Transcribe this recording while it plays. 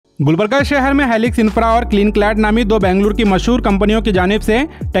गुलबर्गा शहर में helix infra और क्लीन क्लैड नामी दो बेंगलुरु की मशहूर कंपनियों की जानिब से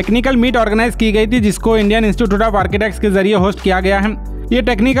टेक्निकल मीट ऑर्गेनाइज की गई थी, जिसको इंडियन इंस्टीट्यूट ऑफ आर्किटेक्ट्स के जरिए होस्ट किया गया है। ये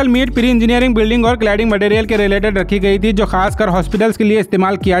technical meet pre engineering, building और क्लैडिंग मटेरियल के रिलेटेड रखी गई थी, जो खासकर हॉस्पिटल्स के लिए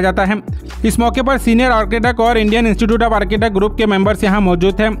इस्तेमाल किया जाता है। इस मौके पर सीनियर आर्किटेक्ट और Indian institute of architect group के मेंबर्स यहाँ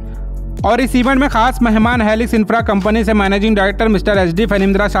मौजूद थे और इस इवेंट में खास मेहमान हेलिक्स इंफ्रा कंपनी से managing director mister HD.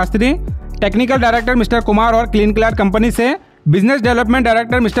 फनींद्रा Shastri, technical director mister Kumar और क्लीन क्लैड कंपनी से बिजनेस डेवलपमेंट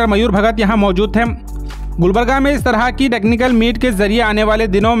डायरेक्टर मिस्टर मयूर भगत यहाँ मौजूद थे। गुलबर्गा में इस तरह की टेक्निकल मीट के जरिए आने वाले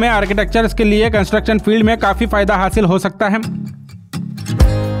दिनों में आर्किटेक्चर्स के लिए कंस्ट्रक्शन फील्ड में काफ़ी फायदा हासिल हो सकता है।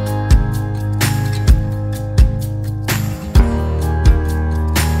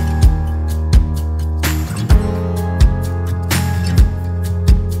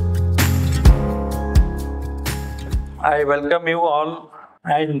 I welcome you all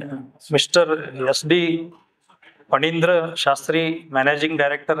and Mr. S.D. Panindra Shastri, Managing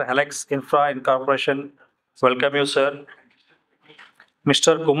Director, Helix Infra Incorporation. Welcome you, sir.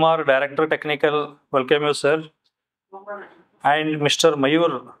 Mr. Kumar, Director Technical. Welcome you, sir. And Mr. Mayur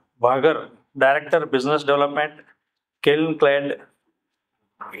Bhagar, Director Business Development, KleenClad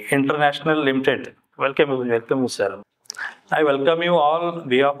International Limited. Welcome you, sir. I welcome you all on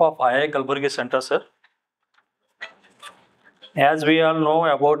behalf of II Gulbarga Center, sir. As we all know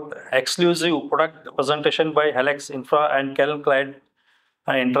about exclusive product presentation by Helix Infra and KleenClad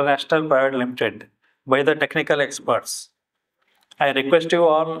International Private Limited by the technical experts. I request you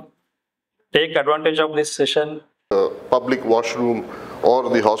all take advantage of this session. Public washroom or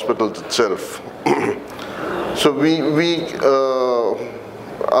the hospital itself. So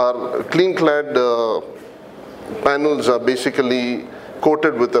our KleenClad panels are basically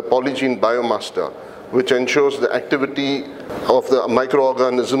coated with a polygene biomaster, which ensures the activity of the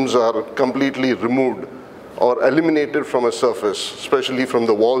microorganisms are completely removed or eliminated from a surface, especially from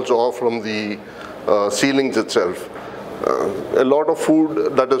the walls or from the ceilings itself. A lot of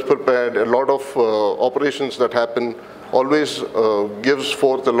food that is prepared, a lot of operations that happen always gives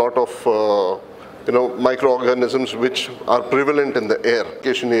forth a lot of microorganisms which are prevalent in the air.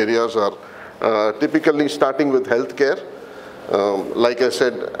 Application areas are typically starting with healthcare. Like I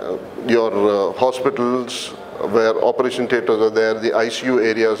said, your hospitals where operation theaters are there, the ICU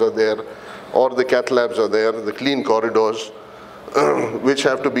areas are there, or the cath labs are there, the clean corridors, which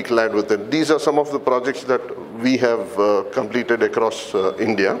have to be clad with it. These are some of the projects that we have completed across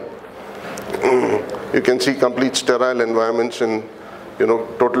India. You can see complete sterile environments and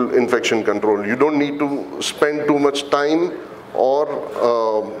total infection control. You don't need to spend too much time or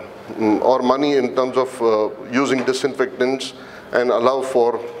money in terms of using disinfectants and allow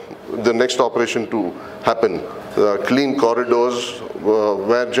for the next operation to happen. Clean corridors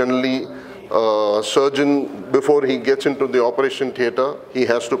where generally surgeon, before he gets into the operation theater, he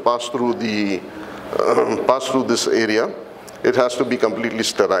has to pass through this area. It has to be completely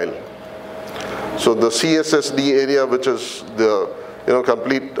sterile. So the CSSD area, which is the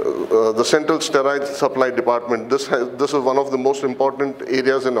the central sterile supply department, this is one of the most important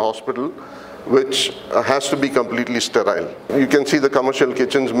areas in a hospital, which has to be completely sterile. You can see the commercial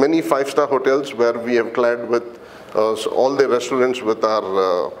kitchens, many five-star hotels where we have clad with all the restaurants with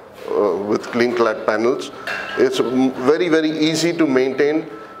our with KleenClad panels. It's very, very easy to maintain.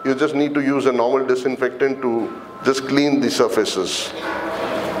 You just need to use a normal disinfectant to just clean the surfaces.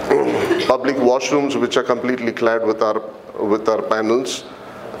 Public washrooms which are completely clad with our panels,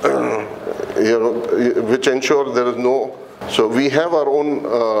 which ensure there is no. So we have our own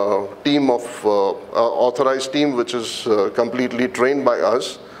team of authorized team, which is completely trained by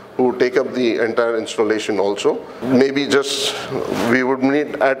us, who take up the entire installation also. Maybe just we would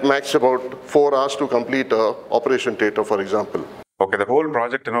need at max about 4 hours to complete a operation theater, for example. Okay, the whole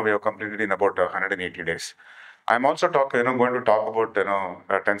project we have completed in about 180 days. I'm also going to talk about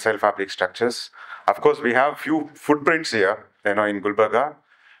tensile fabric structures. Of course, we have few footprints here in Gulbarga,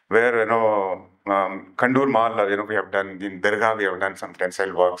 where Kandur Mall we have done, in Dargah we have done some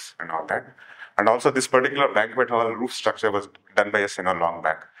tensile works and all that. And also this particular banquet hall roof structure was done by us long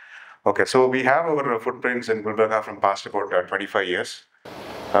back. Okay, so we have our footprints in Gulbarga from past about 25 years.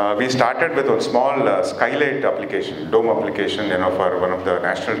 We started with a small skylight application, dome application for one of the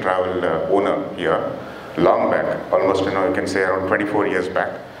national travel owner here. Long back, almost you can say around 24 years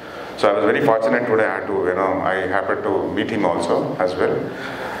back. So I was very fortunate today. I happened to meet him also as well.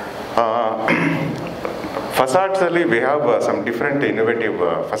 Facades, we have some different innovative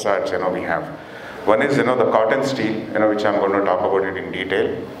facades. We have one is the cotton steel, which I'm going to talk about it in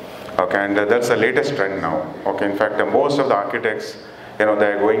detail. Okay, and that's the latest trend now. Okay, in fact, most of the architects, they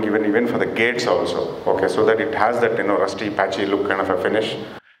are going even for the gates also. Okay, so that it has that rusty, patchy look kind of a finish.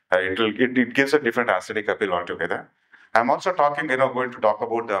 It gives a different aesthetic appeal altogether. I'm also talking, going to talk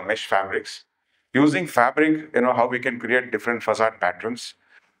about the mesh fabrics. Using fabric, how we can create different facade patterns.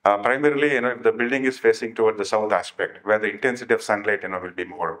 Primarily, if the building is facing toward the south aspect, where the intensity of sunlight, will be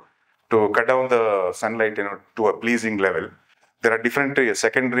more. To cut down the sunlight, to a pleasing level, there are different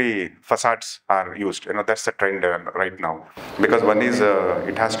secondary facades are used. That's the trend right now. Because one is,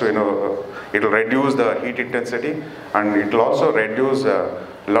 it has to, it will reduce the heat intensity, and it will also reduce a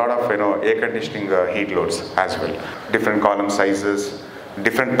lot of, air conditioning heat loads as well. Different column sizes,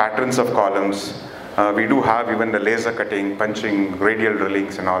 different patterns of columns. We do have even the laser cutting, punching, radial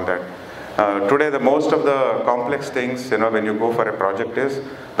drillings and all that. Today, the most of the complex things, when you go for a project is,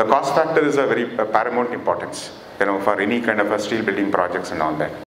 the cost factor is a very paramount importance, for any kind of a steel building projects and all that.